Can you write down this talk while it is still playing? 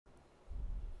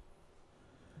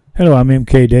Hello, I'm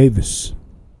M.K.Davis.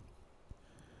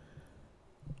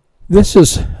 This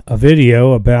is a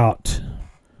video about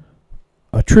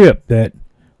a trip that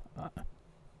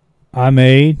I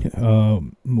made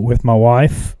with my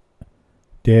wife,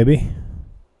 Debbie,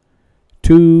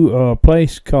 to a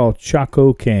place called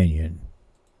Chaco Canyon.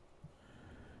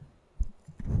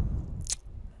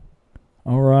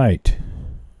 All right.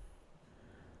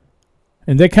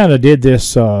 And they kind of did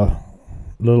this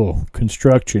little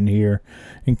construction here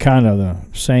in kind of the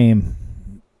same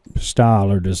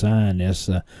style or design as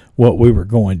what we were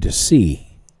going to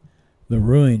see, the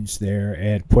ruins there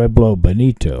at Pueblo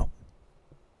Bonito.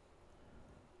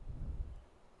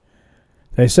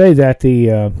 They say that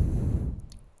the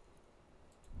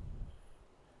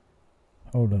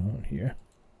hold on here.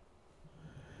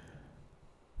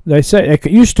 They say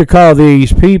they used to call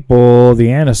these people the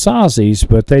Anasazis,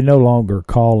 but they no longer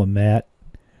call them that.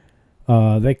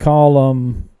 They call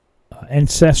them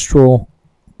ancestral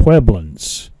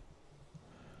Pueblans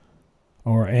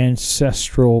or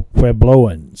ancestral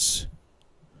Puebloans.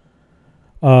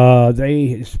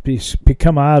 They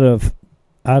become out of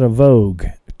vogue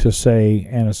to say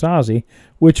Anasazi,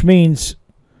 which means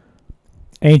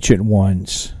ancient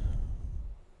ones.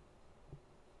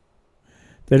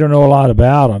 They don't know a lot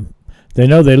about them. They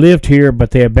know they lived here,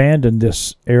 but they abandoned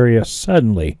this area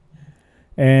suddenly.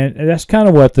 And that's kind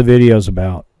of what the video's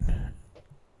about.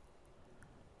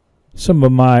 Some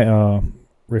of my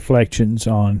reflections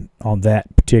on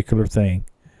that particular thing.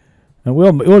 And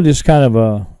we'll just kind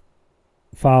of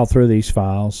file through these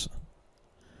files.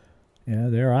 Yeah,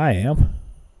 there I am.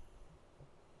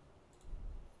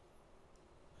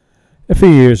 A few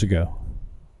years ago.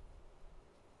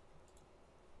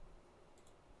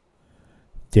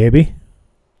 Debbie.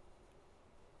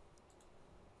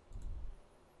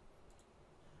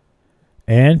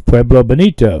 And Pueblo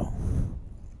Bonito.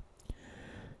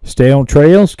 Stay on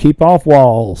trails, keep off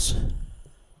walls.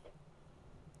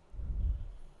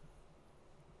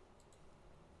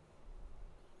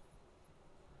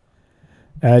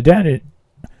 Down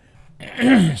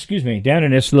in excuse me, down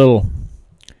in this little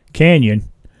canyon,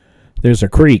 there's a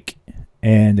creek,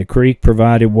 and the creek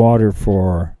provided water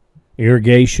for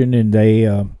irrigation, and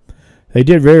they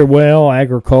did very well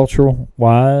agricultural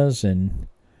wise, and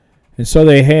so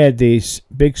they had these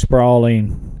big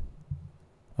sprawling,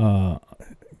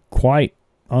 quite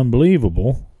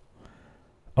unbelievable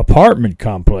apartment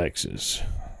complexes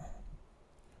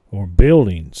or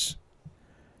buildings.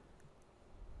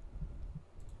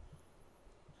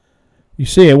 You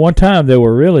see, at one time they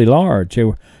were really large.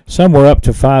 Some were up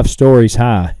to 5 stories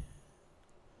high.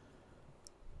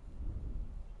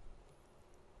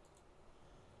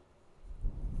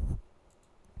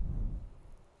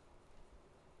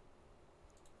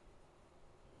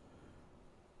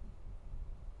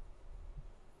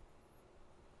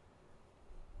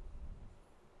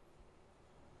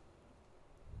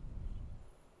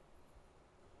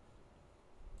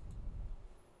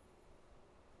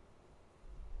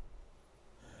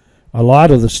 A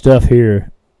lot of the stuff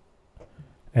here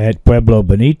at Pueblo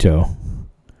Bonito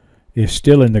is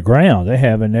still in the ground. They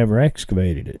haven't ever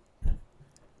excavated it.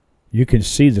 You can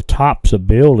see the tops of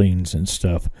buildings and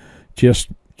stuff just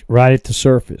right at the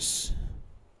surface.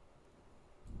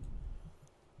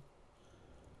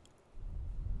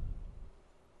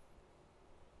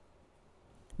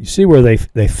 You see where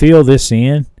they fill this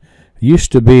in? It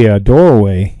used to be a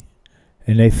doorway,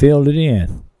 and they filled it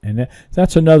in. And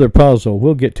that's another puzzle.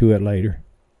 We'll get to it later.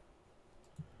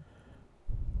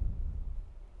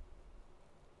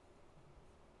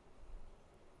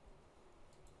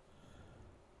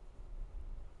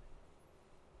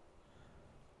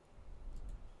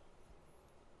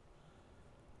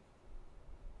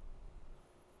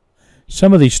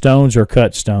 Some of these stones are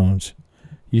cut stones.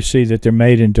 You see that they're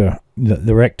made into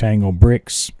the rectangle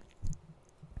bricks.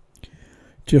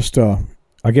 Just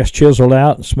I guess chiseled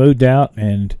out and smoothed out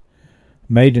and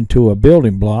made into a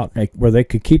building block where they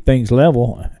could keep things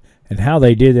level. And how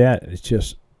they did that, it's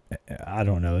just, I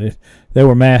don't know. They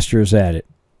were masters at it.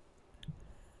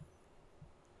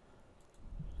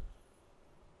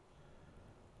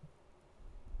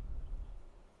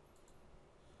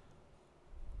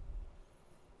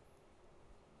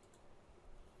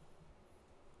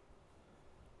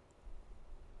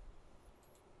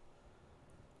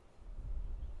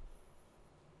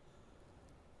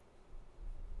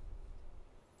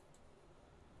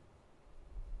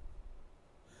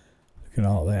 Look at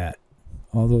all that.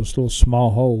 All those little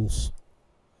small holes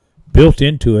built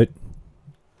into it.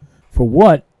 For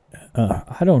what?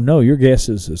 I don't know. Your guess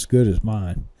is as good as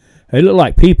mine. They look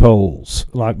like peepholes.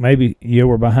 Like maybe you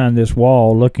were behind this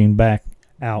wall looking back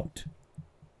out.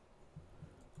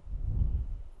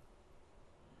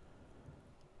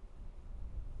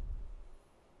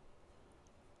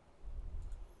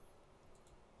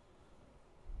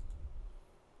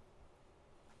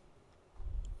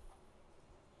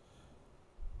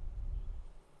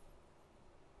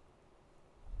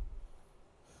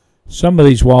 Some of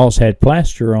these walls had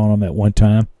plaster on them at one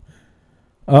time.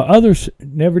 Others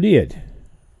never did.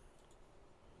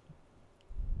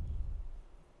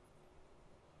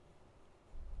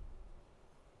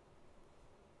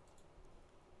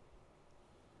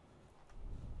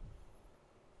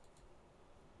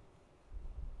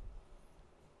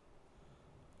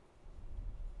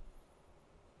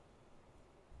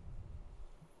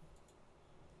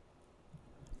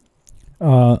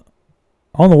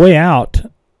 On the way out,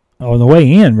 on the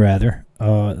way in rather,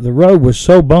 the road was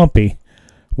so bumpy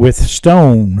with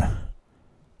stone,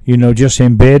 just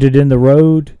embedded in the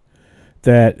road,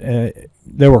 that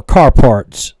there were car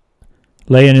parts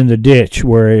laying in the ditch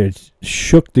where it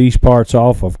shook these parts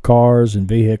off of cars and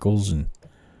vehicles, and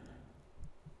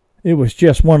it was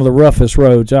just one of the roughest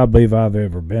roads I believe I've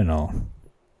ever been on.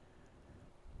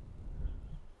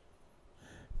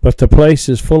 But the place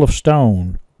is full of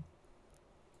stone,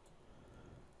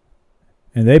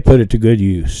 and they put it to good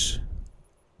use.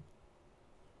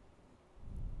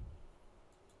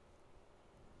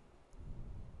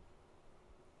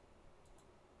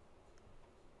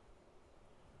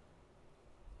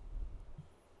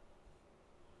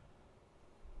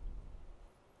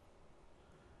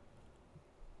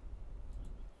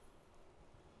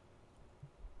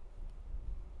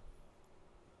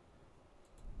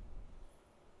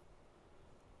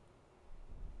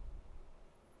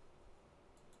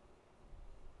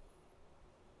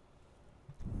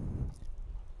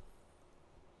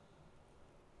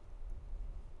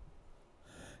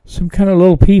 Some kind of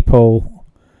little peephole.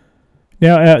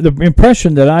 Now, the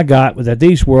impression that I got was that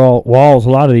these were all walls, a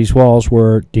lot of these walls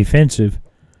were defensive,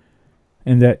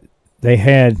 and that they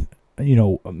had,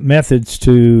 methods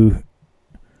to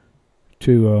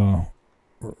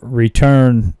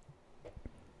return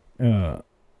an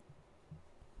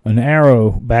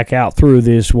arrow back out through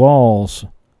these walls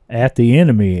at the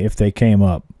enemy if they came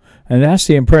up. And that's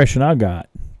the impression I got.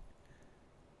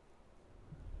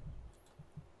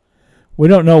 We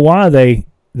don't know why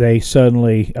they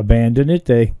suddenly abandoned it.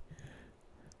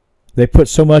 They put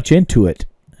so much into it,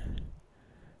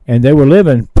 and they were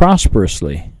living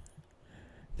prosperously.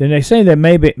 Then they say there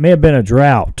may have been a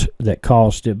drought that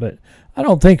caused it, but I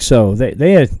don't think so.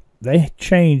 They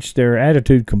changed their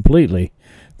attitude completely.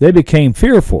 They became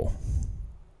fearful.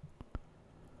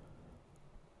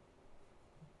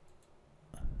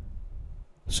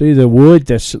 See the wood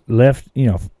that's left,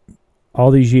 all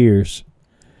these years.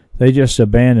 They just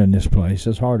abandoned this place.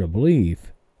 It's hard to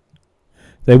believe.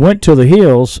 They went to the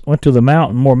hills, went to the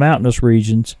more mountainous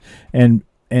regions, and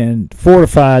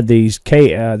fortified these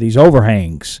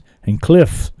overhangs and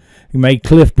cliffs. You made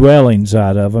cliff dwellings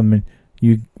out of them, and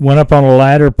you went up on a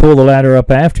ladder, pulled the ladder up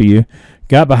after you,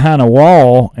 got behind a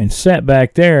wall, and sat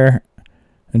back there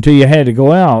until you had to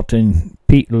go out and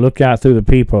look out through the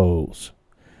peepholes.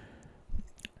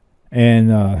 And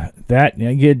that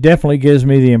definitely gives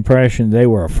me the impression they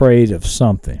were afraid of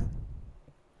something.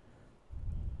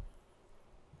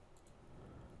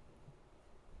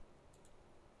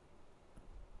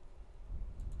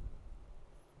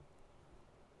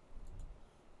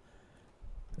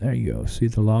 There you go. See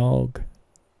the log?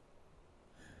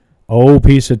 Old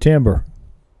piece of timber.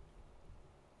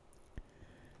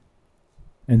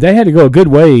 And they had to go a good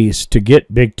ways to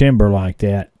get big timber like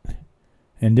that.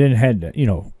 And then had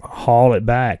to, haul it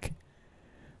back.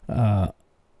 It was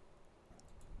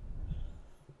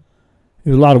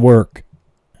a lot of work.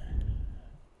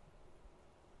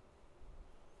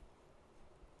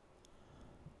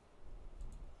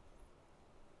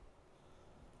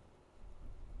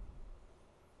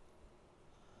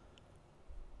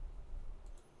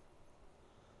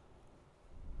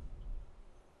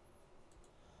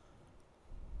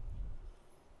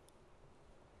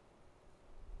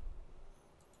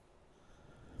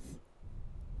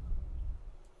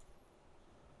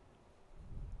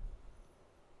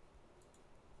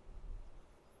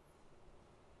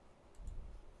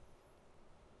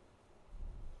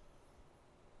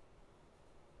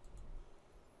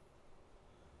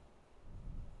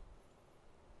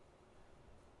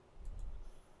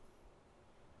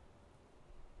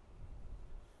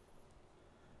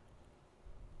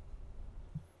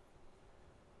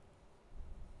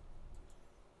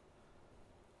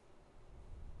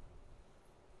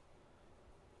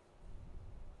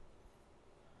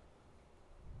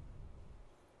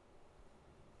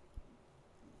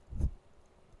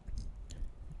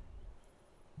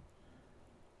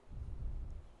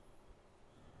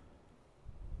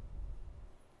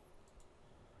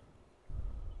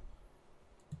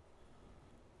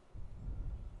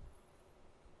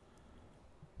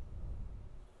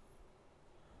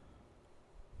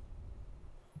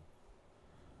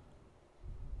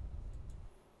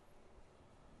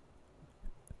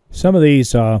 some of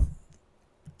these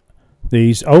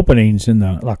openings in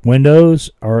the like windows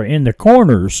are in the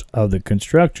corners of the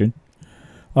construction.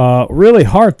 Really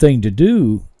hard thing to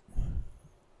do.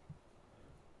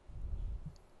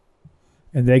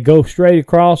 And they go straight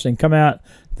across and come out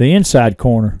the inside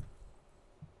corner.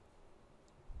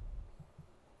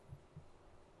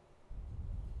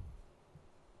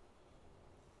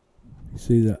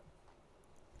 See the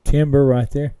timber right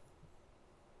there?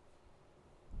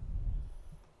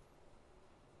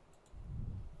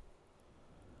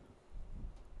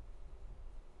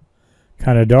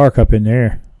 Kind of dark up in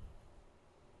there.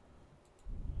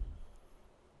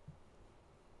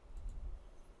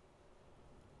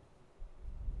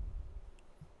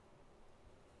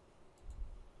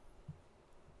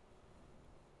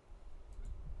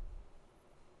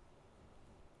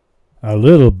 A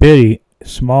little bitty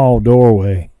small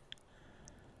doorway.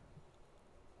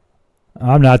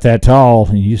 I'm not that tall,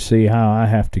 and you see how I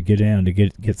have to get down to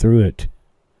get through it.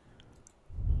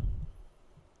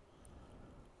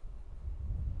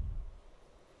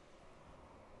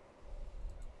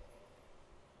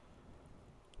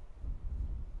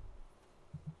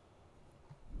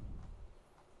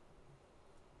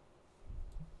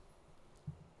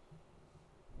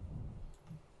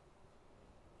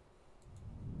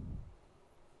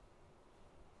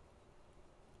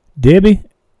 Debbie,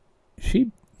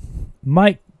 she'd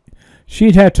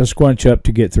have to squinch up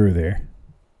to get through there.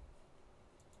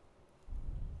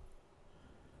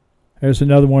 There's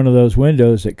another one of those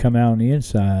windows that come out on the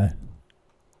inside.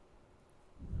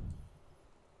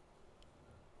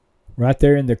 Right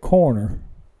there in the corner.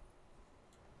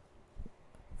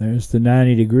 There's the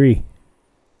 90-degree.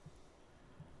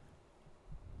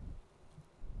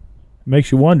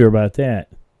 Makes you wonder about that.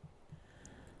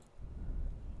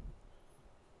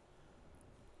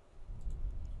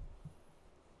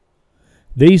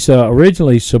 These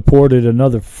originally supported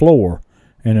another floor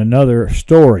and another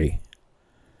story.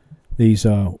 These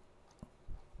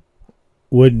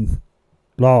wooden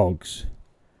logs.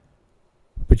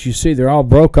 But you see they're all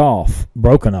broken off.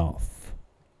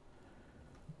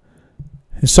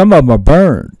 And some of them are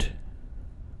burned.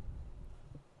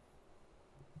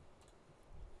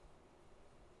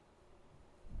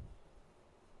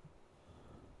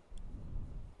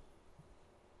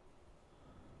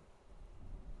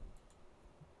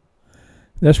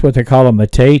 That's what they call a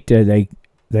matate.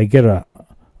 They get a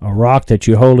rock that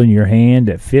you hold in your hand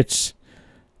that fits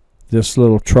this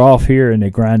little trough here, and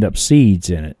they grind up seeds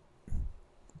in it.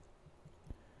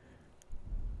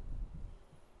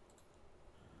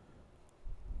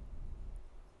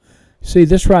 See,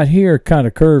 this right here kind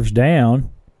of curves down.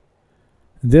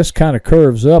 This kind of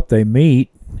curves up. They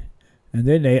meet, and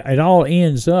then it all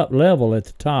ends up level at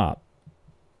the top.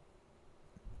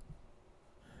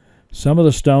 Some of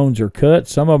the stones are cut.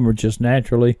 Some of them are just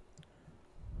naturally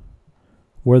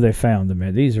where they found them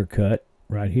at. These are cut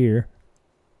right here.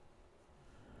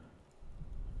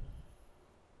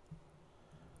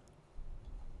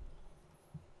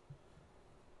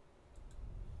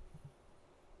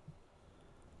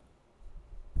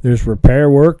 There's repair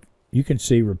work. You can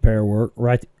see repair work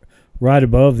right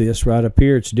above this, right up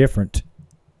here. It's different.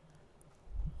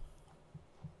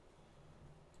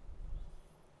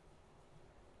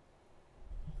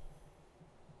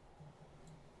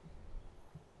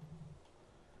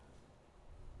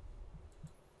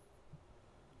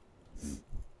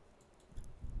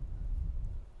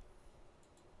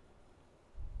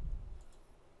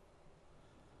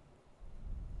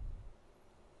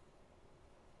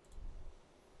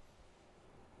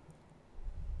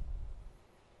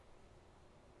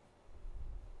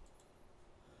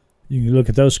 You can look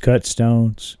at those cut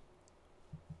stones.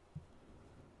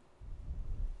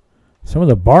 Some of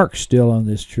the bark's still on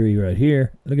this tree right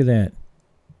here. Look at that.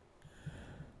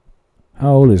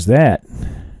 How old is that?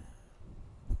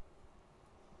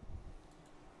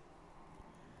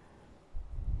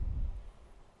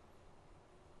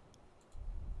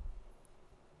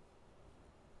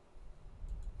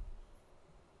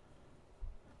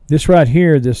 This right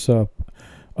here, this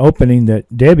opening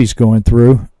that Debbie's going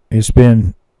through, has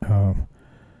been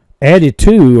added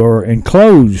to or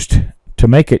enclosed to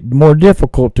make it more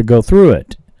difficult to go through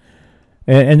it.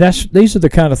 And these are the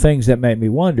kind of things that make me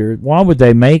wonder, why would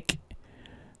they make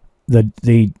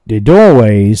the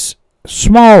doorways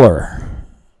smaller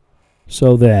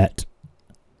so that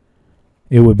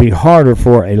it would be harder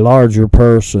for a larger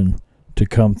person to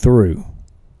come through?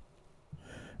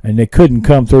 And they couldn't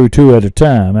come through two at a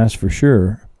time, that's for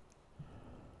sure.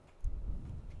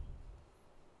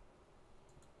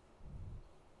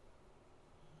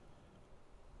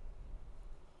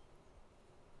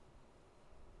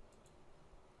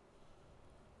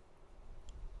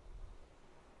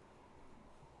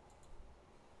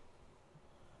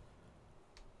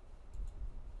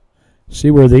 See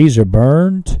where these are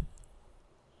burned?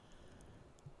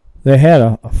 They had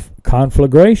a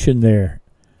conflagration there.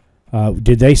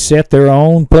 Did they set their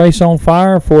own place on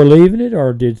fire before leaving it,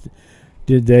 or did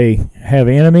they have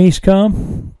enemies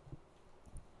come?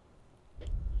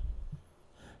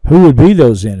 Who would be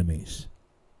those enemies?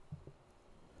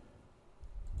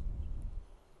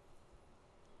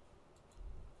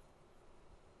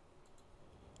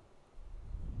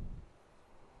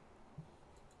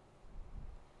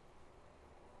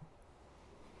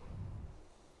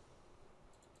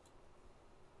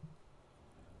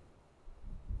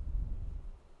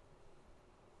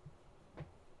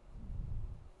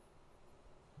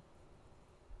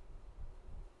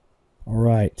 All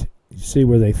right. You see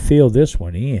where they fill this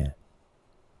one in.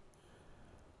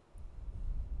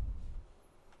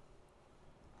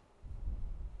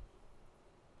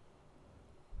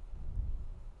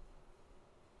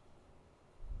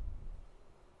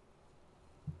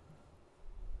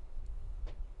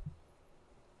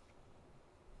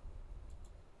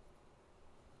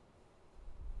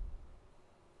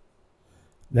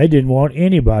 They didn't want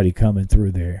anybody coming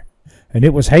through there. And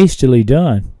it was hastily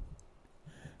done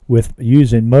with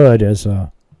using mud as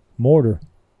a mortar.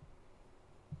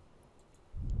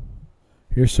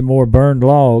 Here's some more burned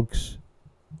logs.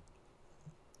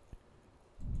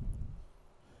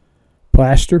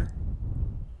 Plaster.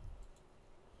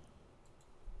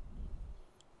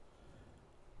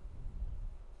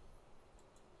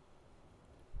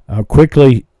 A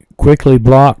quickly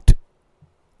blocked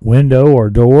window or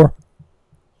door.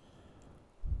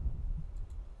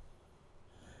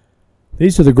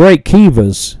 These are the great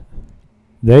kivas.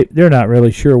 They're not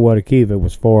really sure what a kiva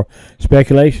was for.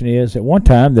 Speculation is at one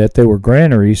time that they were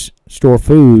granaries, store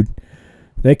food.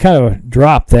 They kind of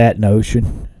dropped that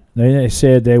notion. They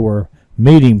said they were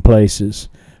meeting places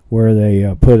where they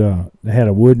they had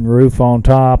a wooden roof on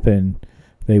top, and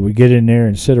they would get in there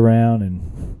and sit around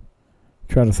and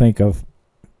try to think of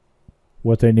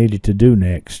what they needed to do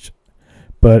next.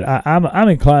 But I'm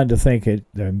inclined to think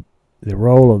the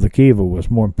role of the kiva was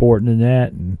more important than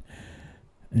that, and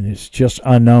it's just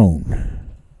unknown.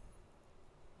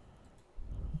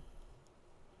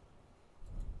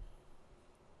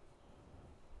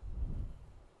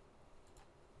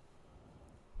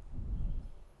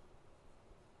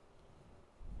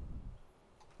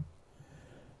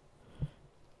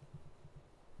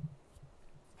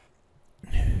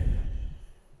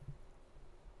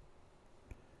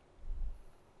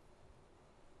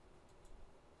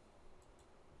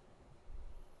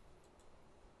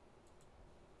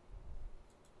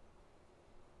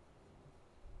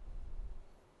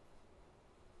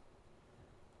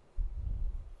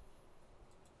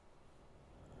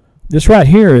 This right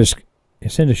here it's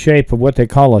in the shape of what they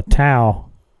call a tau.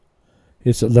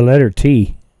 It's the letter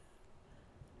T.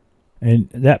 And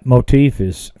that motif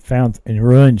is found in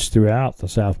ruins throughout the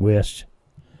Southwest.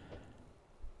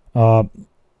 My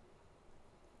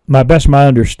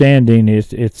understanding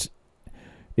is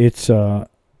it's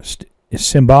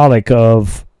symbolic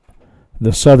of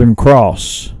the Southern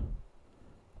Cross,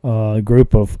 a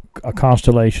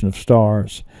constellation of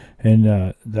stars,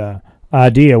 and the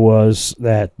idea was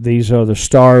that these are the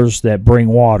stars that bring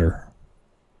water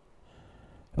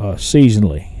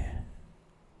seasonally.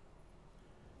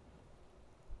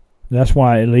 That's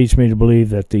why it leads me to believe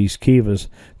that these kivas,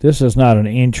 this is not an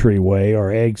entryway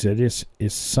or exit,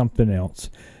 it's something else.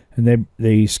 And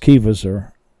these kivas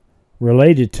are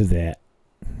related to that.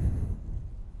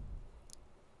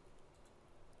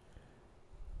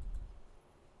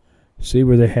 See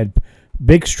where they had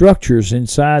big structures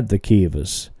inside the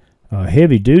kivas.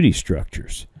 Heavy-duty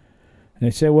structures. And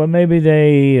they said, well, maybe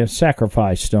they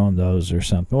sacrificed on those or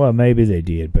something. Well, maybe they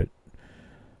did, but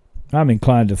I'm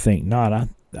inclined to think not.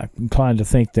 I'm inclined to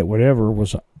think that whatever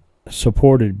was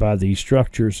supported by these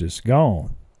structures is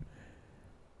gone.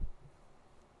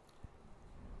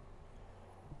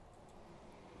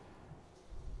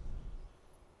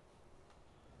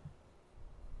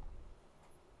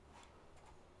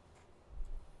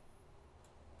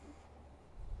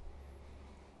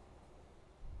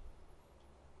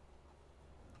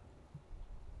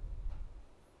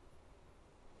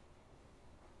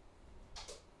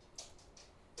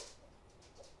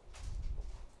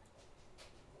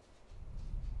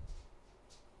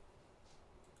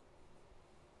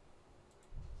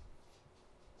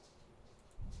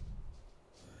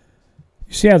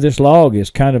 You see how this log is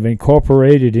kind of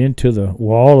incorporated into the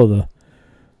wall of the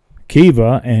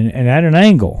kiva and at an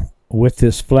angle with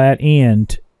this flat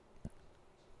end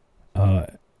and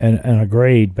a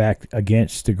grade back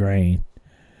against the grain.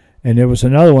 And there was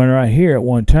another one right here at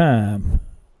one time.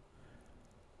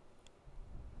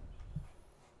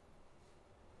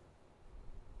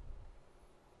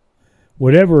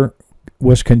 whatever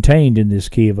was contained in this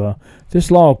kiva,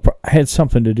 this log had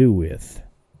something to do with.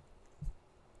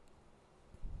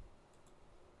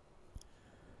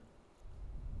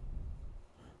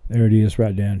 There it is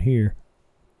right down here.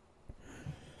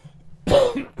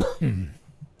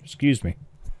 Excuse me.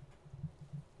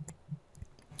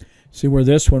 See where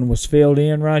this one was filled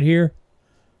in right here?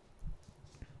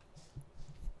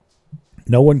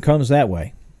 No one comes that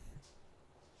way.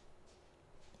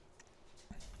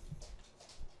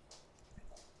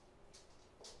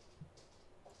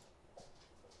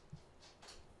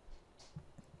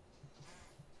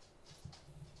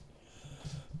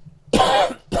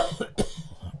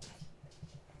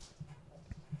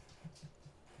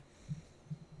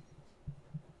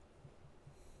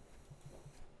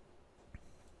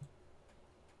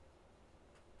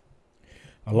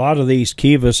 A lot of these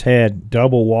kivas had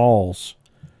double walls.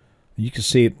 You can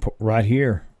see it right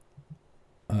here.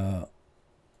 Well,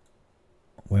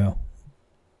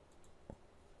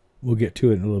 we'll get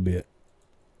to it in a little bit.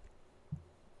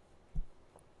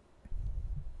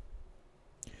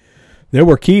 There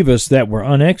were kivas that were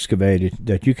unexcavated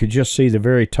that you could just see the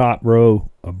very top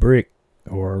row of brick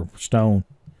or stone.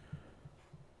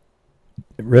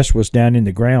 The rest was down in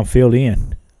the ground, filled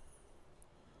in.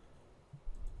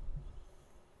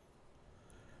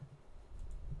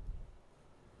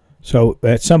 So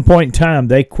at some point in time,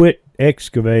 they quit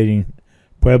excavating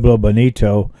Pueblo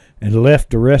Bonito and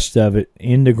left the rest of it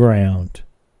in the ground.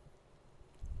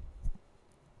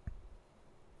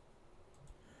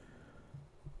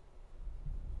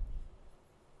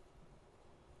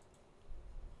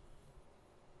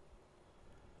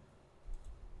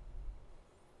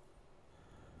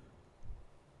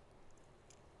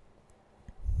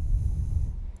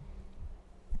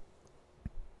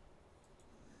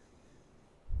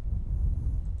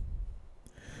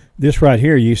 This right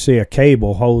here, you see a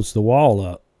cable holds the wall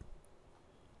up.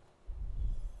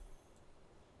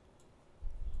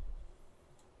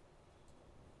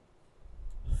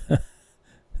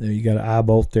 There, you got an eye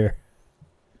bolt there.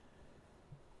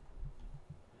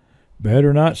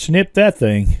 Better not snip that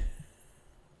thing.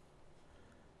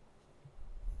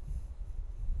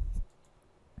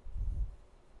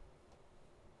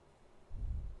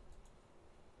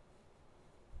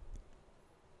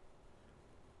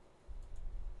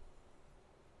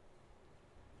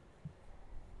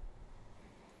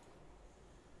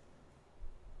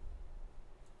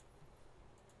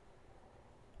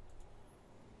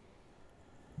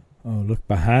 Oh, look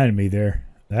behind me there.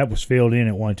 That was filled in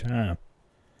at one time.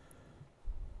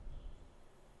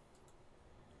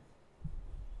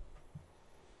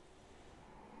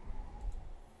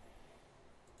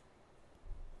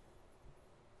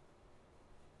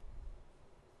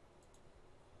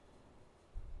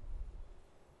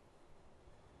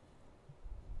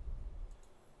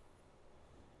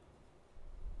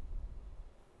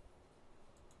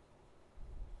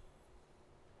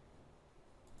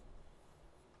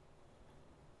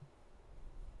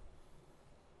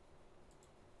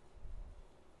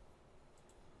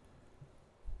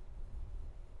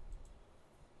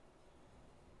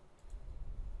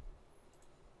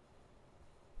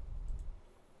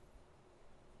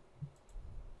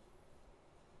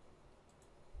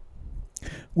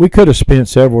 We could have spent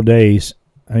several days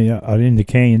out in the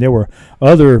canyon. There were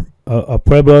other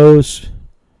pueblos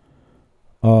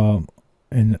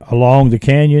and along the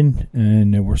canyon,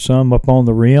 and there were some up on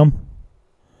the rim.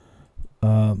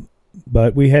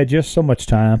 But we had just so much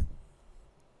time.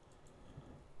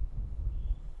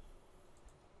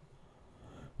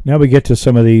 Now we get to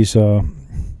some of these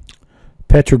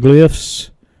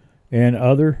petroglyphs and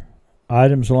other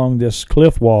items along this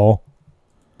cliff wall.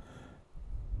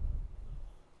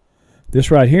 This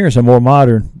right here is a more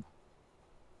modern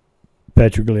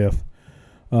petroglyph.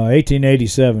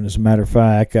 1887, as a matter of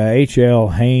fact. H.L.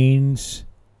 Haynes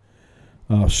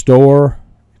store,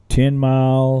 10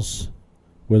 miles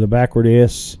with a backward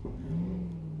S.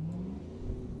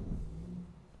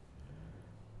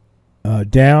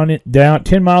 Down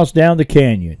 10 miles down the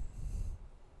canyon.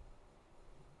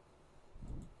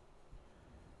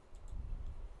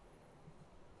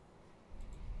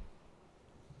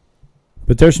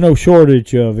 But there's no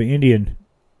shortage of Indian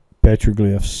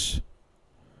petroglyphs,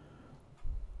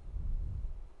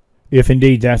 if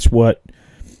indeed that's what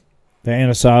the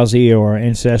Anasazi or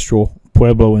ancestral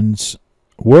Puebloans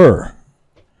were.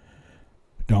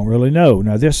 Don't really know.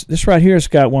 Now this right here has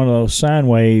got one of those sine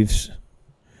waves,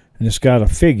 and it's got a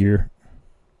figure,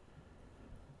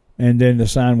 and then the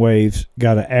sine waves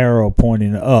got an arrow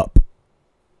pointing up.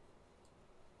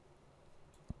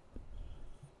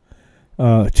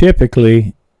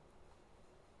 Typically,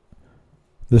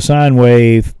 the sine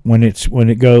wave, when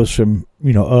it goes from,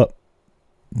 up,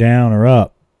 down, or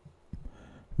up,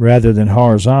 rather than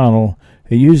horizontal,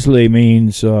 it usually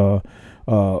means one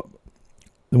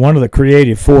of the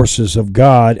creative forces of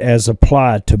God as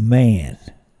applied to man.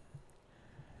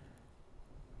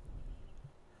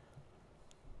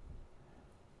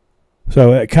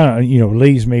 So it kind of,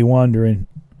 leaves me wondering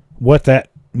what that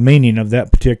meaning of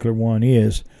that particular one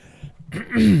is.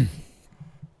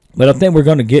 But I think we're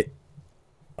going to get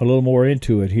a little more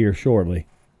into it here shortly.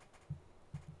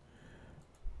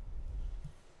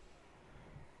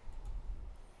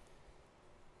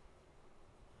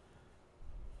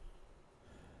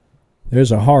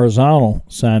 There's a horizontal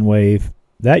sine wave.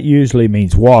 That usually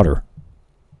means water.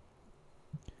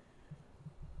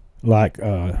 Like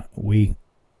we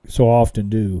so often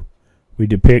do. We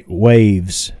depict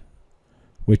waves,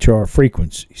 which are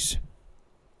frequencies.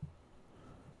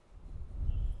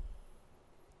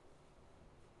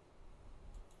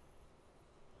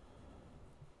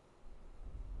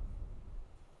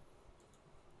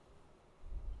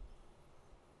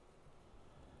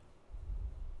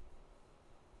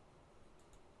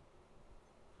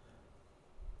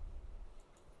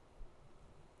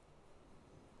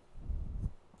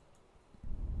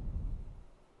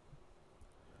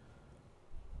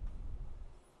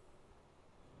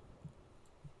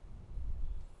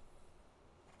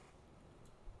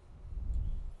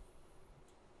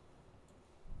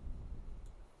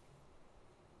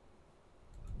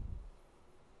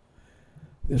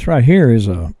 This right here is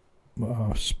a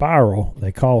spiral.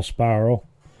 They call spiral.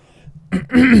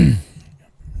 I'm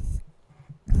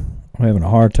having a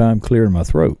hard time clearing my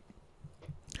throat.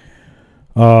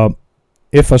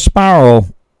 If a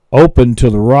spiral opened to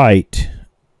the right,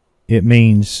 it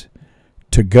means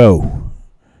to go.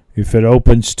 If it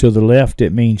opens to the left,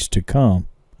 it means to come.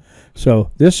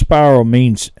 So this spiral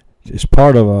means it's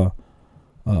part of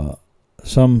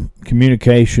some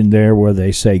communication there where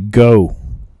they say go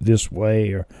this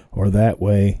way or that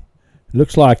way. It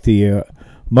looks like the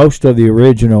most of the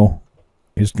original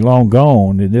is long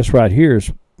gone, and this right here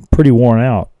is pretty worn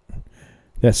out.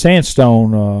 That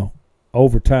sandstone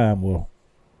over time will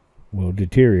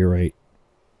deteriorate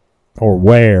or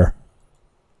wear.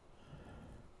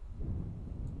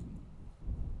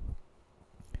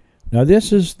 Now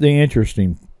this is the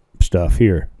interesting stuff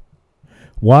here.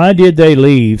 Why did they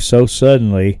leave so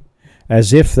suddenly,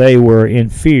 as if they were in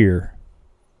fear?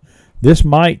 This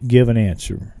might give an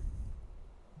answer.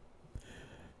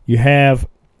 You have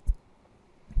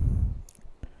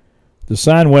the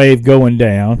sine wave going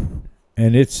down,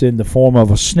 and it's in the form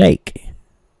of a snake.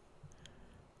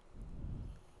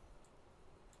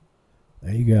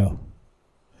 There you go.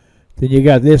 Then you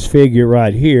got this figure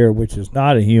right here, which is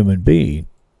not a human being.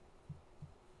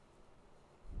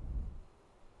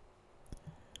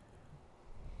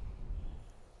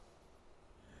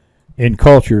 In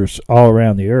cultures all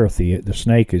around the earth, the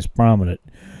snake is prominent.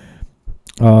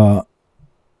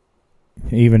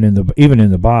 Even in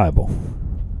the Bible.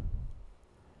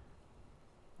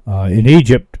 In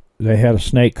Egypt, they had a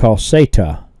snake called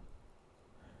Seta,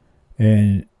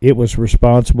 and it was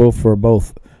responsible for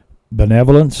both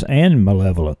benevolence and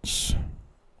malevolence.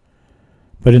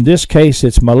 But in this case,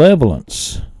 it's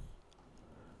malevolence.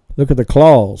 Look at the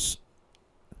claws.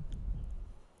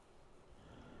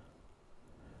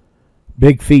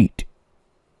 Big feet.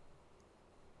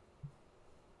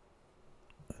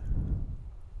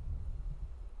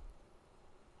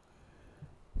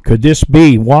 Could this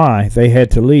be why they had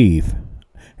to leave,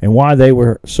 and why they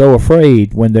were so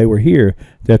afraid when they were here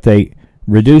that they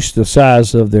reduced the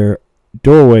size of their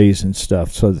doorways and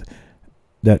stuff so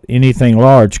that anything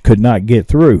large could not get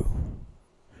through,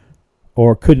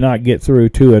 or could not get through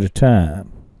two at a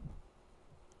time?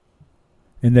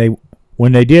 And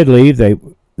when they did leave,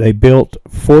 they built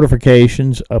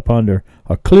fortifications up under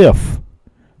a cliff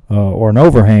or an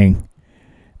overhang,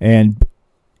 and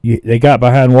they got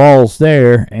behind walls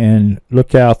there and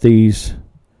looked out these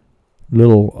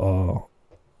little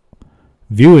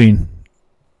viewing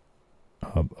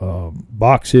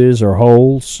boxes or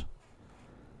holes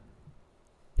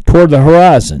toward the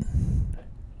horizon.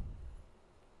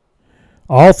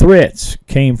 All threats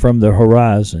came from the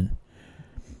horizon.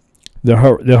 The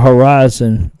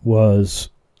horizon was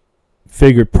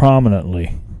figured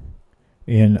prominently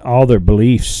in all their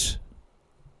beliefs.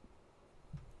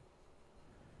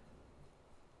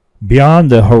 Beyond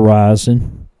the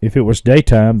horizon, if it was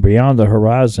daytime, beyond the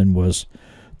horizon was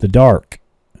the dark,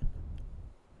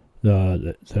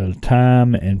 the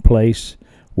time and place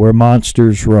where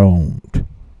monsters roamed.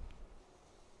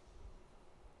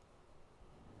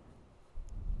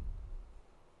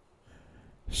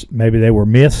 Maybe they were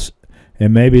myths,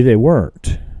 and maybe they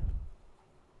weren't.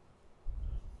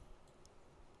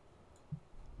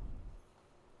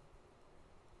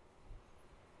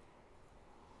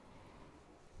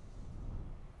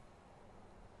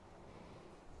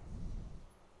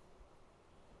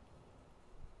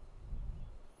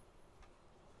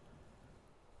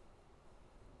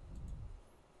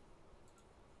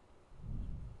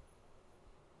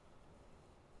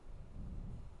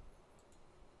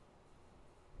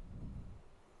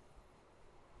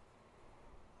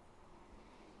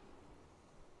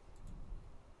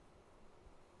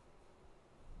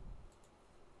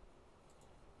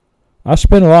 I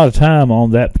spent a lot of time on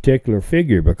that particular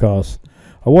figure because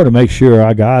I want to make sure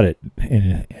I got it,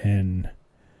 and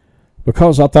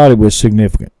because I thought it was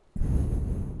significant.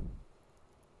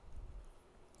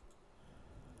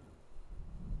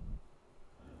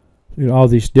 You know, all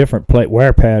these different plate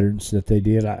wear patterns that they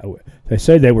did. They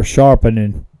say they were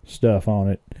sharpening stuff on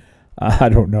it. I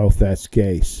don't know if that's the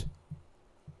case.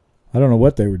 I don't know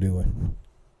what they were doing.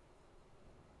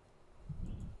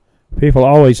 People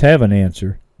always have an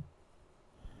answer,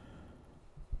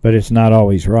 but it's not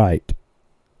always right.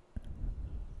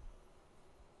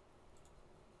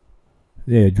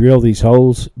 Yeah, drill these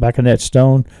holes back in that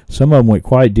stone. Some of them went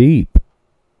quite deep.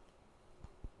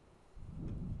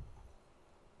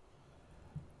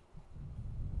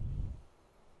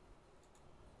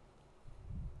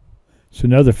 It's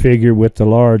another figure with the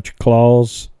large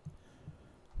claws.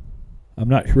 I'm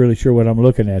not really sure what I'm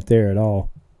looking at there at all.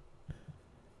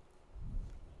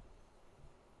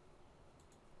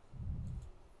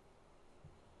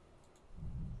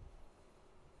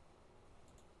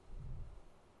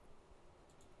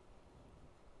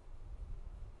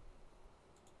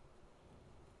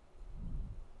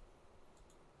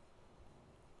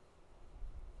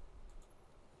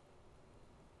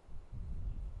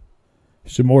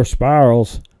 Some more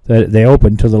spirals that they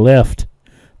open to the left.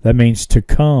 That means to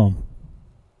come.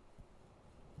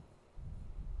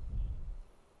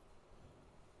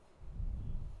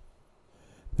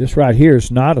 This right here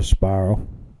is not a spiral.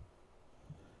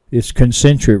 It's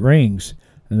concentric rings,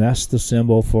 and that's the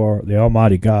symbol for the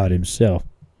Almighty God Himself.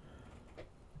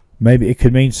 Maybe it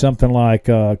could mean something like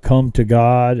come to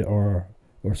God or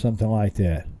something like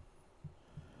that.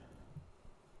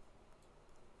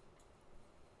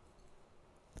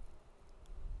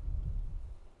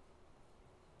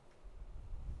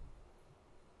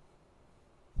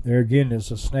 There again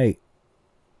is a snake.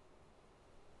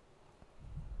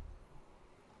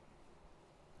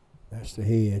 That's the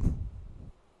head.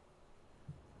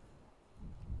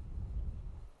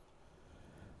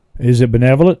 Is it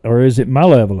benevolent or is it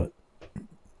malevolent?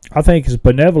 I think it's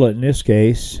benevolent in this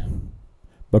case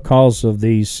because of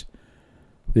these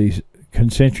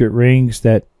concentric rings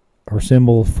that are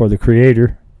symbol for the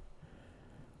Creator,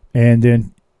 and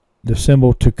then the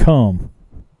symbol to come.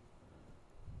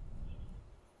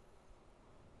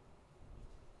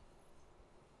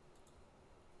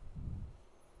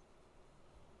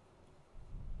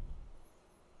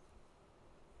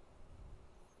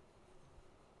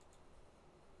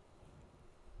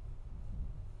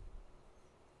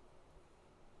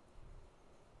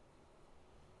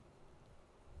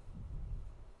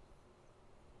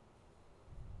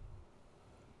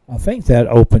 I think that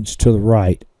opens to the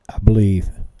right, I believe.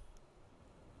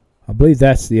 I believe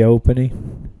that's the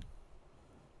opening.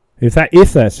 If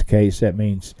that's the case, that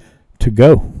means to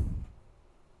go.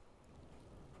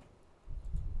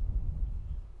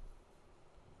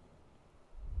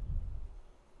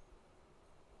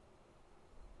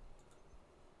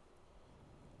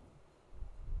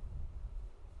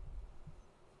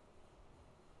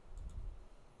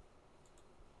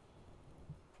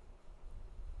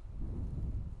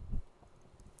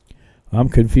 I'm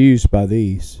confused by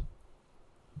these.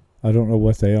 I don't know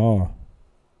what they are.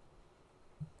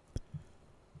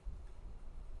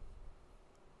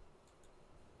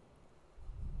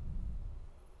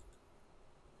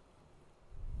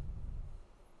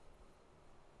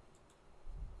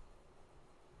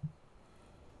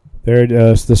 There it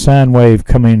is, the sine wave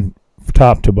coming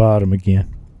top to bottom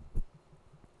again.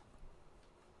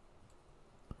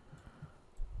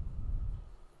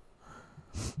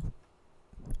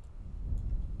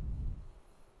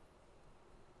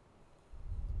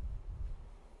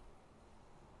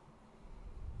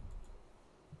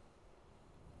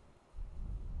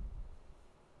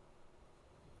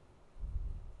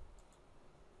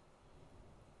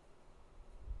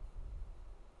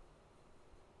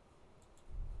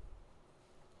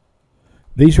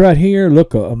 These right here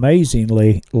look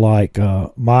amazingly like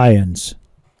Mayans.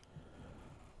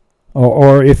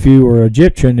 Or if you were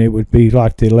Egyptian, it would be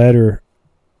like the letter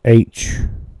H.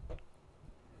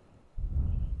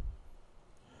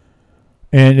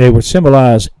 And they would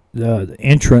symbolize the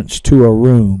entrance to a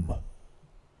room.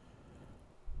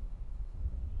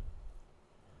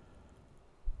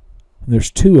 And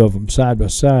there's two of them side by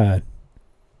side.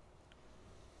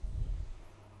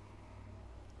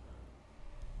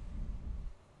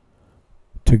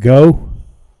 To go.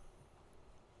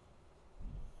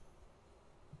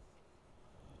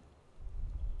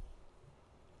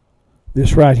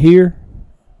 This right here,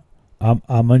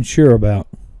 I'm unsure about.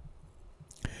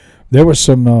 There was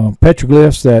some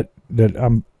petroglyphs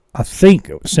that I think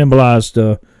symbolized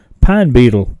pine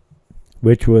beetle,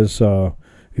 which was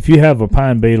if you have a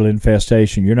pine beetle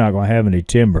infestation, you're not going to have any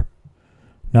timber,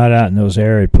 not out in those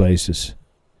arid places.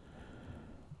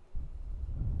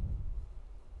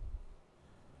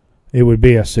 It would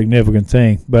be a significant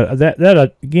thing, but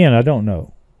that again, I don't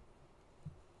know.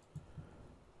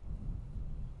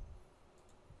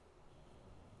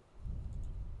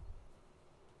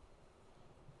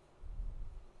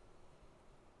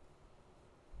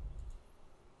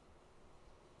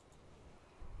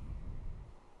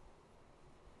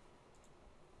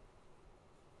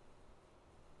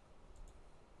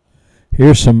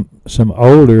 Here's some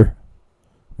older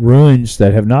ruins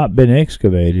that have not been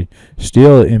excavated,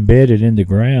 still embedded in the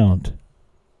ground.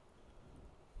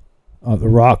 The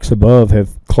rocks above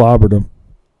have clobbered them.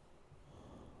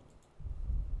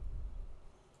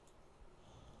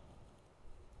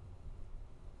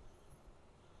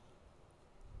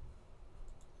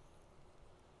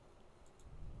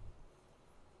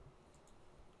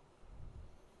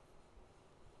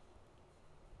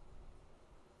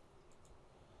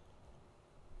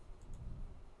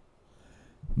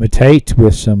 Matate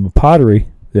with some pottery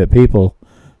that people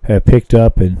have picked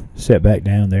up and set back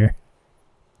down there.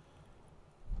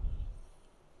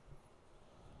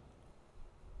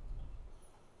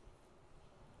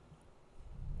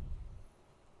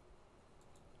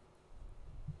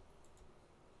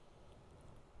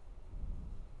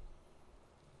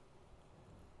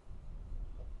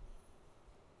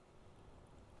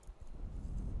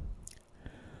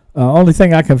 Only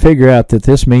thing I can figure out that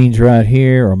this means right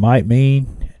here, or might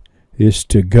mean, is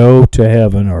to go to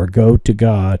heaven, or go to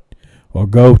God, or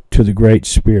go to the Great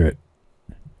Spirit.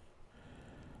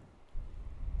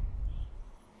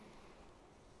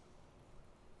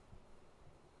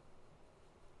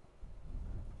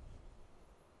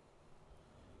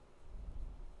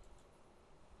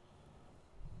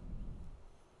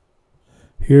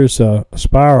 Here's a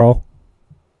spiral.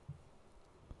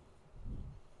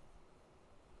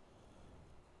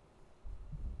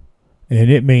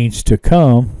 And it means to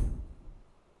come.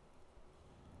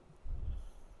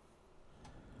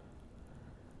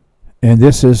 And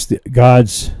this is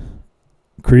God's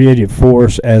creative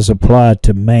force as applied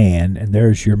to man. And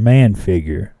there's your man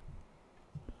figure.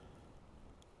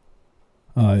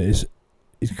 It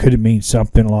could mean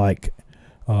something like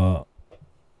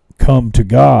come to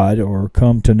God or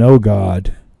come to know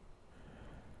God.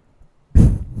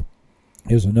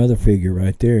 Here's another figure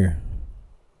right there.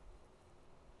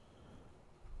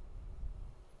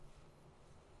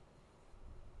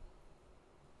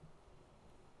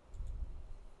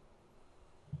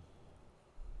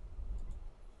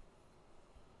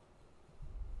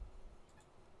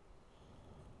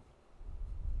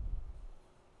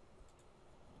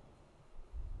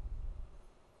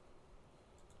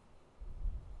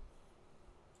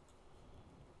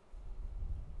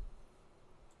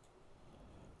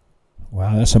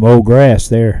 Wow, that's some old grass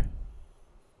there.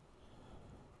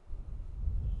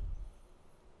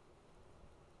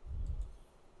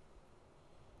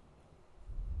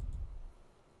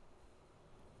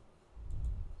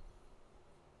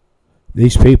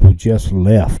 These people just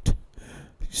left.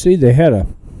 See, they had a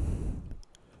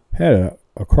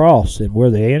cross, and where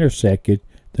they intersected,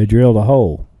 they drilled a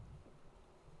hole.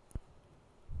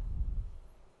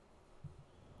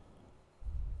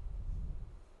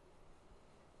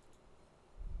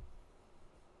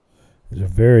 There's a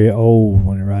very old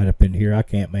one right up in here. I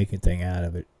can't make anything out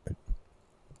of it, but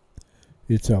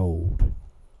it's old.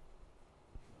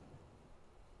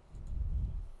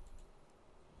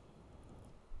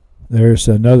 There's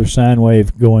another sine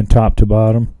wave going top to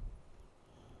bottom.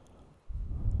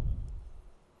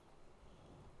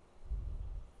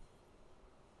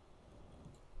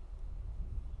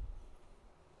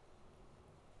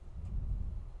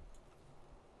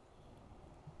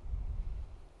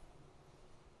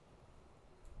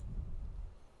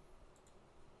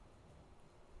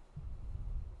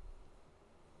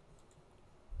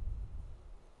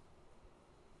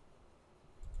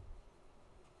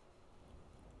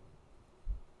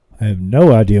 I have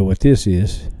no idea what this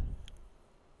is.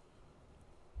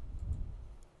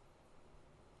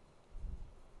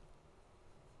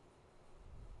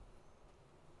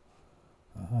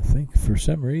 I think for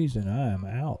some reason I am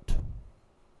out.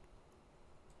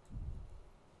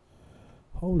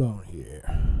 Hold on here.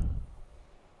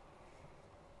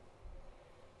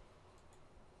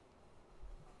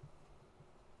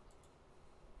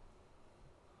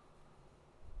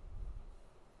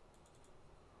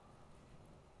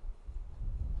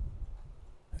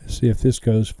 Let's see if this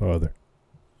goes further.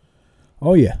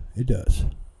 Oh yeah, it does.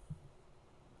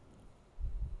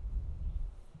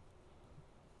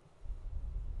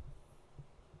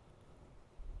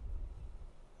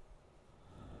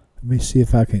 Let me see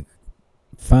if I can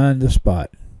find the spot.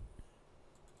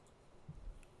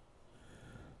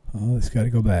 Oh, it's got to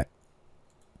go back.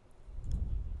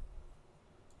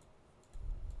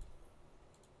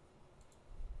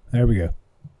 There we go.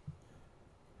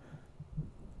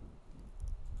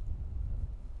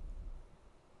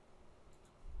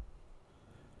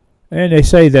 And they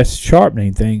say that's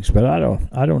sharpening things, but I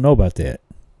don't know about that.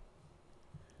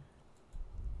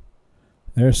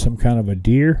 There's some kind of a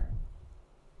deer.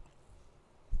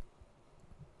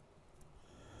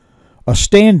 A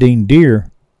standing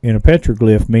deer in a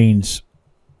petroglyph means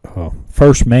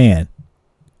first man,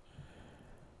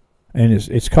 and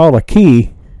it's called a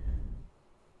key.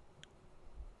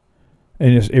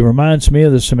 And it reminds me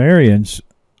of the Sumerians,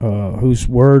 whose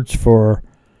words for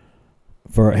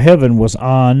heaven was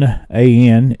an,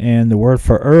 A-N, and the word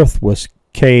for earth was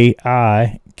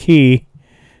K-I, ki,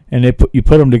 and you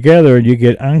put them together and you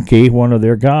get Anki, one of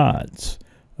their gods.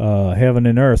 Heaven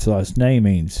and earth, that's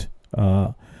namings.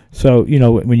 So, you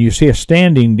know, when you see a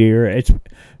standing deer,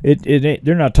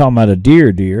 they're not talking about a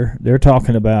deer. They're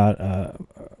talking about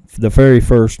the very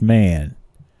first man.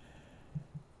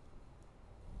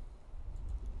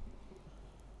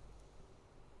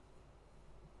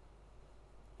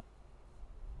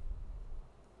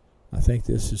 I think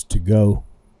this is to go.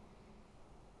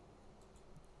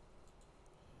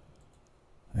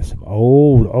 That's some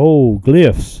old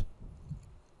glyphs.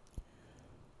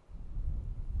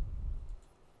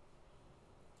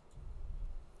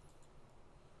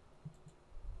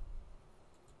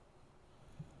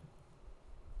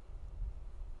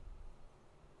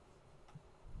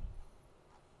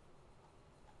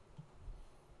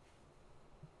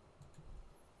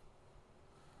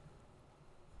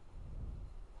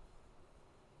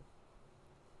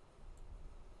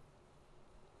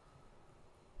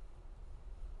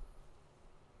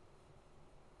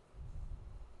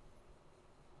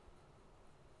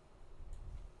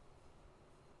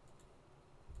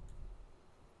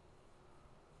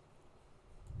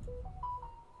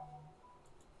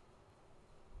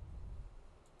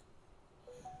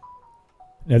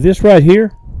 Now this right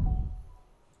here,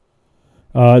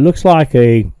 it looks like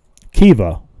a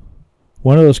kiva,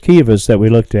 one of those kivas that we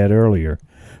looked at earlier,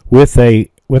 with a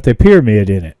pyramid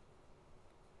in it.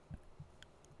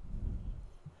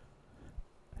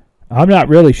 I'm not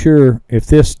really sure if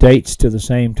this dates to the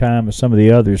same time as some of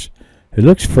the others. It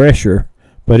looks fresher,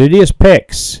 but it is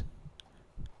Pex,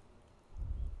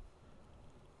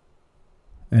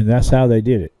 and that's how they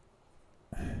did it.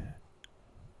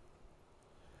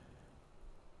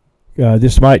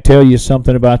 This might tell you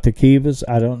something about the kivas.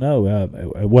 I don't know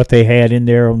what they had in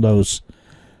there on those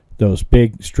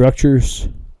big structures.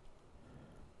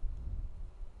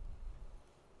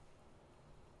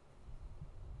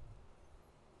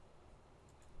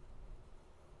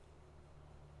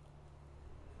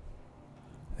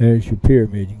 There's your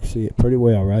pyramid. You can see it pretty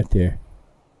well right there.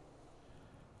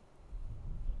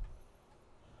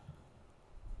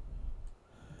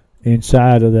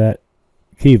 Inside of that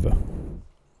kiva.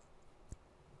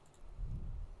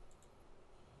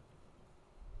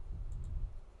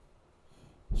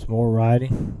 Some more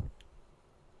writing.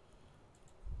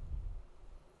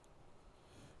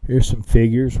 Here's some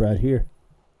figures right here.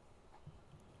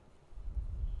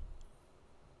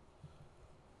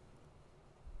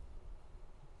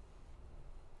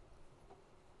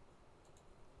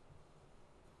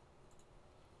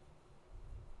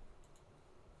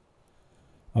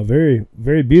 A very,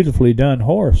 very beautifully done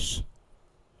horse.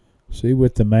 See,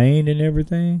 with the mane and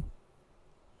everything.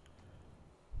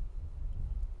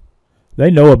 They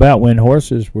know about when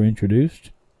horses were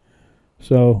introduced,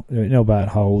 so they know about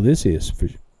how old this is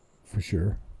for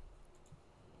sure.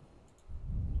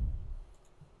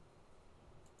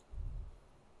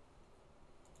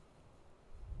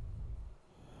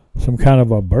 Some kind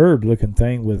of a bird-looking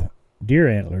thing with deer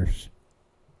antlers.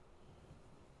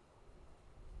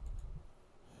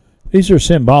 These are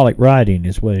symbolic writing,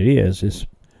 is what it is. It's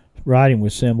writing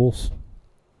with symbols.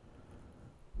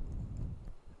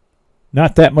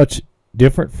 Not that much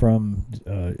different from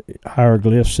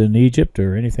hieroglyphs in Egypt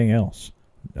or anything else.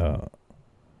 The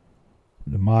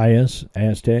Mayas,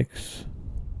 Aztecs.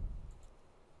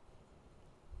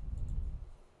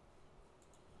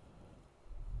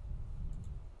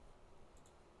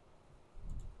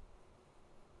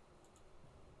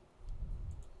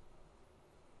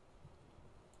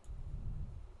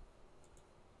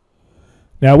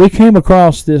 Now we came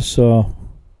across this.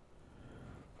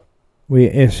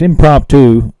 It's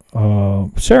impromptu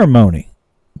ceremony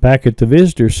back at the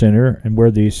visitor center, and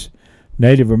where these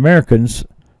Native Americans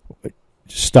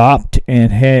stopped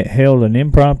and held an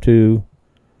impromptu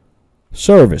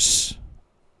service.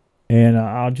 And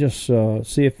I'll just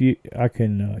see if you want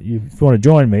to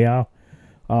join me.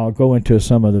 I'll go into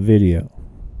some of the video.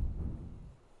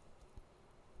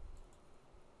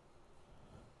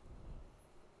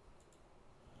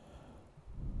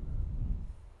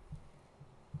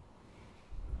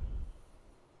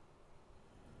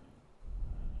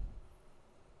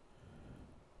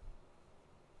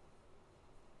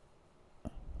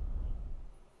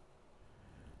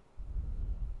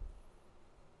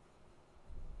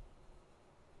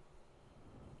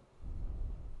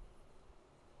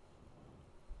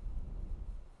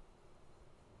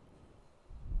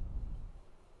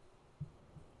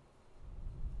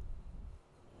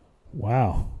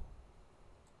 Wow.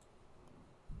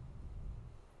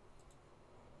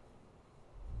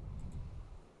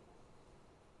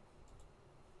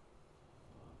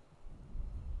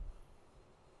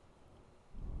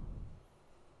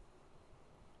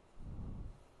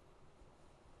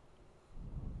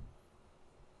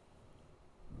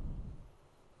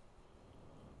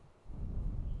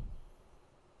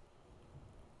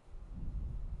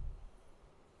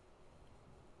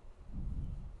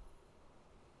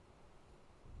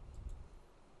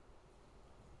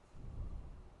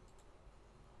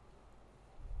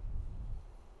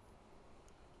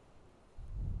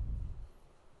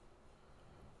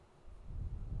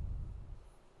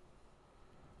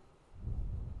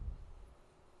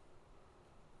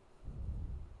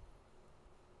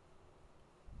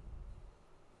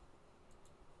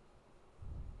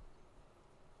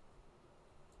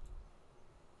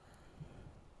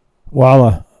 While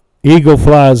a eagle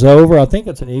flies over, I think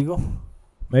it's an eagle,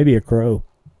 maybe a crow.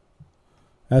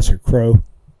 That's a crow,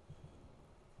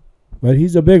 but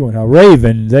he's a big one. A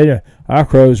raven. Our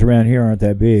crows around here aren't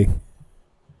that big.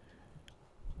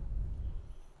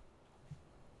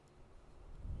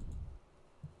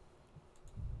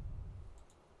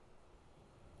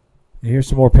 Here's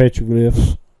some more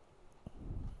petroglyphs.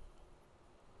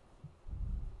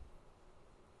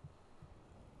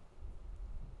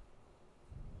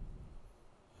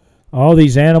 All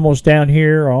these animals down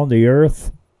here on the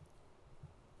earth,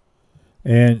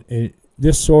 and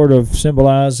this sort of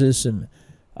symbolizes, and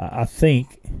I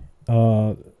think,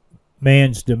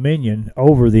 man's dominion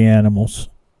over the animals.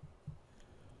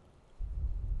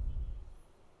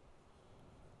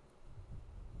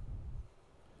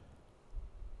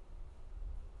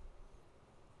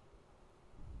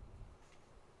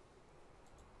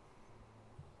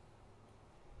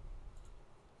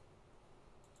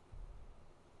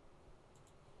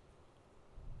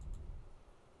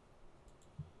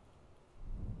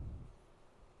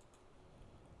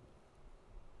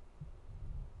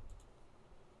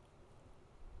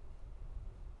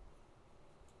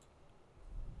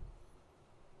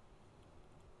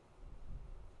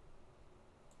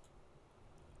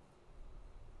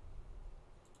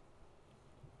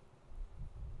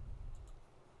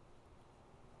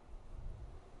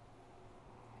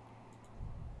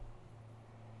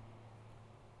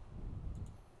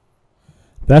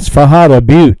 That's Fajada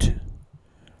Butte.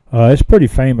 It's a pretty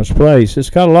famous place. It's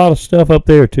got a lot of stuff up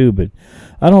there too, but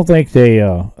I don't think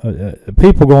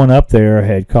people going up there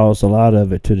had caused a lot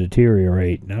of it to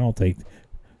deteriorate, and I don't think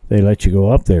they let you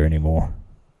go up there anymore.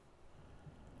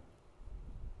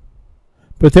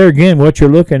 But there again, what you're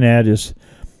looking at is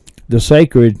the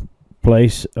sacred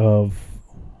place of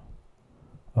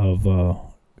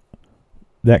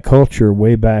that culture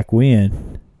way back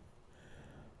when.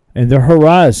 And the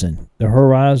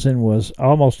horizon was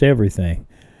almost everything.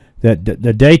 That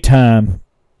the daytime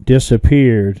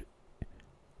disappeared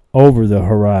over the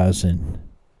horizon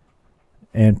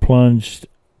and plunged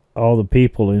all the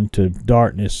people into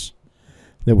darkness.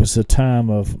 There was a time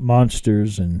of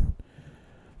monsters and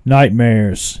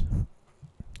nightmares.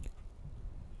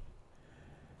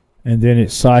 And then it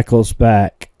cycles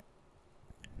back.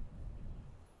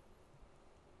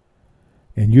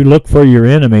 And you look for your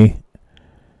enemy.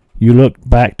 you look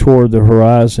back toward the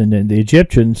horizon, and the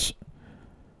Egyptians,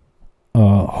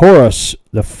 Horus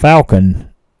the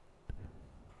falcon,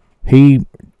 he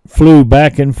flew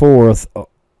back and forth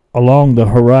along the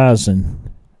horizon,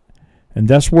 and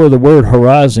that's where the word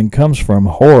horizon comes from,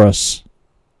 Horus.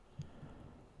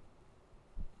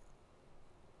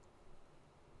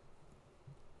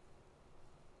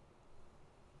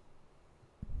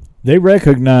 They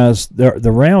recognized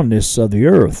the roundness of the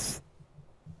earth,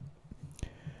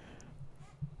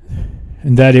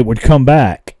 and that it would come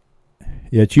back,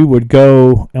 that you would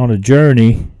go on a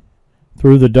journey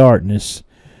through the darkness.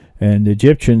 And the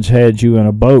Egyptians had you in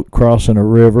a boat crossing a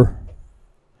river,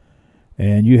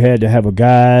 and you had to have a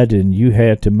guide, and you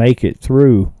had to make it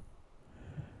through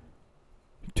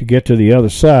to get to the other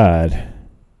side.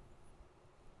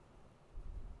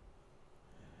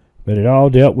 But it all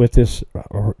dealt with this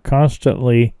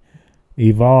constantly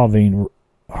evolving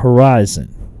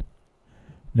horizon,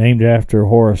 named after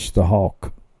Horus the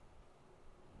Hawk,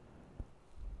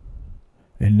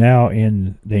 and now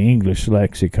in the English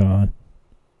lexicon,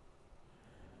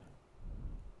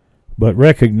 but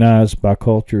recognized by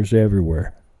cultures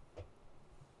everywhere.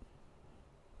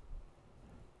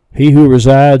 He who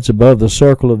resides above the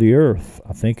circle of the earth,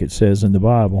 I think it says in the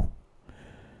Bible.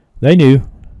 They knew.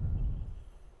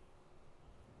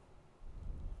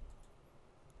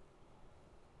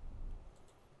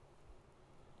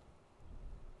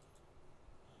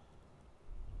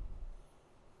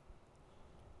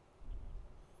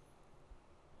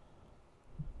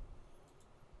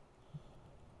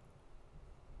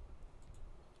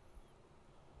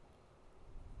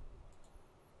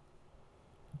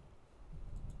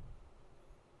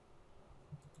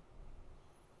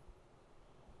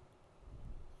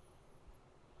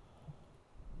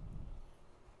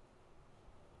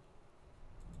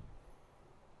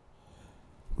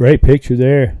 Great picture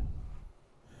there.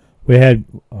 We had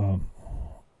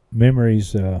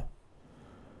memories that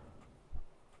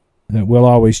we'll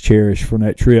always cherish from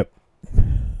that trip.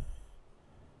 And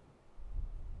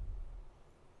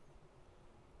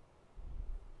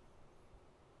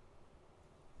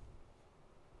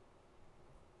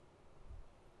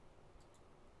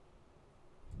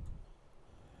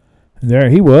there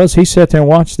he was. He sat there and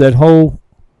watched that whole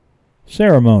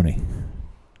ceremony.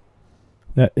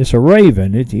 It's a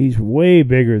raven. He's way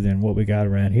bigger than what we got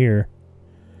around here.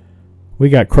 We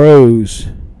got crows,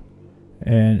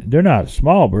 and they're not a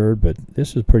small bird, but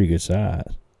this is pretty good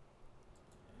size.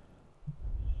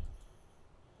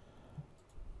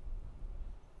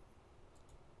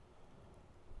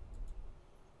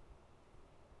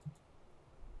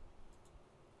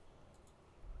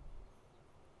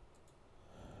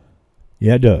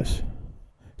 Yeah, it does.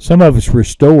 Some of it's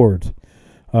restored.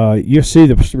 You see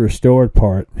the restored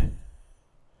part.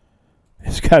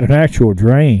 It's got an actual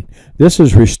drain. This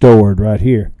is restored right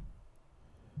here.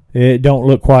 It don't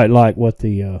look quite like what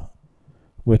the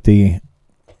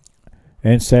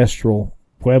ancestral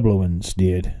Puebloans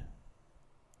did.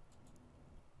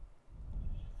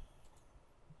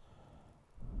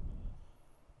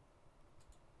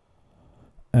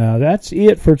 That's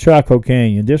it for Chaco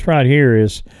Canyon. This right here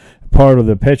is part of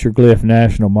the Petroglyph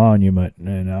National Monument,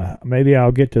 and maybe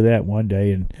I'll get to that one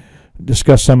day and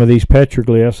discuss some of these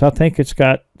petroglyphs. I think it's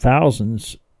got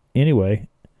thousands anyway.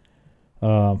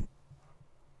 One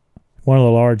of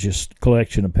the largest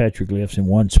collection of petroglyphs in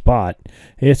one spot.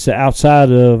 It's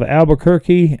outside of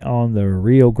Albuquerque on the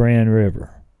Rio Grande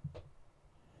River.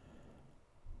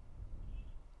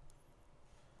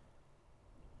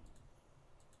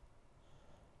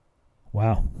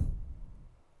 Wow.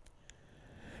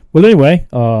 Well, anyway,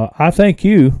 I thank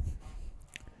you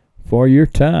for your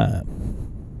time.